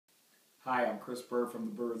Hi, I'm Chris Byrd from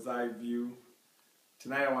the Bird's Eye View.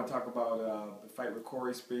 Tonight I want to talk about the fight with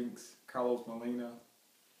Cory Spinks, Carlos Molina.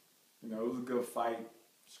 It was a good fight,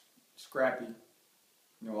 scrappy,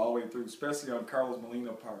 all the way through, especially on Carlos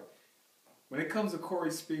Molina's part. When it comes to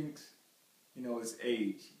Cory Spinks, his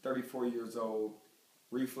age, 34 years old,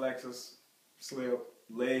 reflexes slip,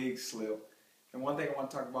 legs slip. And one thing I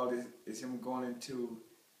want to talk about is him going into,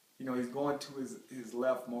 he's going to his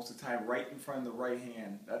left most of the time, right in front of the right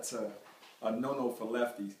hand. That's a no-no for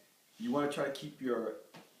lefties. You want to try to keep your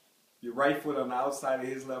right foot on the outside of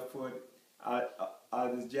his left foot, out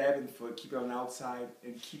of his jabbing foot, keep it on the outside,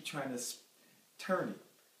 and keep trying to turn it,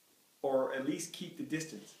 or at least keep the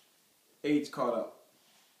distance. Age caught up.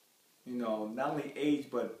 Not only age,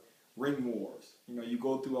 but ring wars. You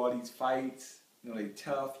go through all these fights, they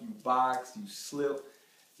tough, you box, you slip,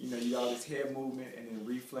 you got this head movement, and then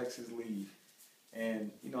reflexes leave.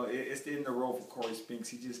 And, it's the end of the road for Cory Spinks.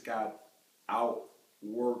 He just got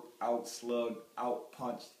outworked, outslugged,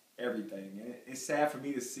 outpunched, everything. And it's sad for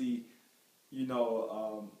me to see,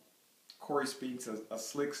 Cory Spinks, a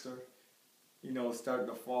slickster, starting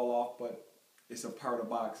to fall off, but it's a part of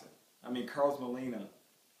boxing. I mean, Carlos Molina,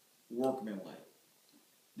 workmanlike.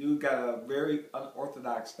 Dude got a very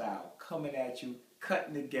unorthodox style, coming at you,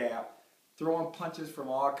 cutting the gap, throwing punches from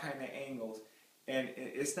all kind of angles. And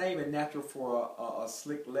it's not even natural for a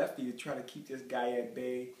slick lefty to try to keep this guy at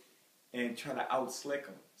bay and try to out-slick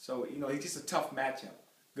him. So, he's just a tough matchup.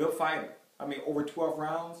 Good fighter. I mean, over 12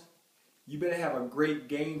 rounds, you better have a great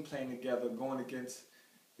game plan together going against,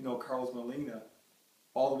 Carlos Molina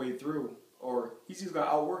all the way through, or he's just going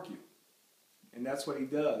to outwork you. And that's what he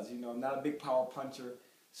does. Not a big power puncher,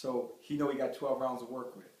 so he got 12 rounds to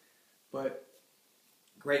work with. But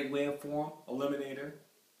great win for him, eliminator.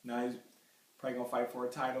 Now he's probably going to fight for a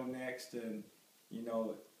title next, and,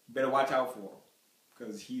 better watch out for him,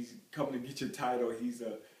 because he's coming to get your title. He's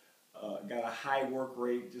got a high work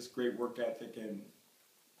rate, just great work ethic, and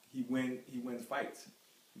he wins fights,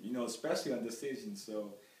 especially on decisions.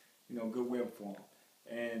 So, good win for him.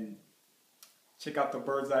 And check out the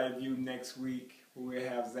Bird's Eye View next week, where we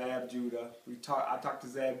have Zab Judah. I talked to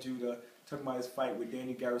Zab Judah, talking about his fight with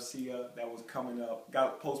Danny Garcia that was coming up.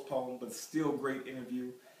 Got postponed, but still great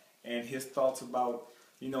interview. And his thoughts about,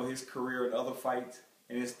 his career and other fights,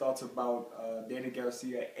 and his thoughts about Danny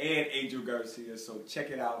Garcia and Angel Garcia. So check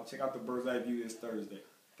it out. Check out the Bird's Eye View this Thursday.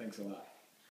 Thanks a lot.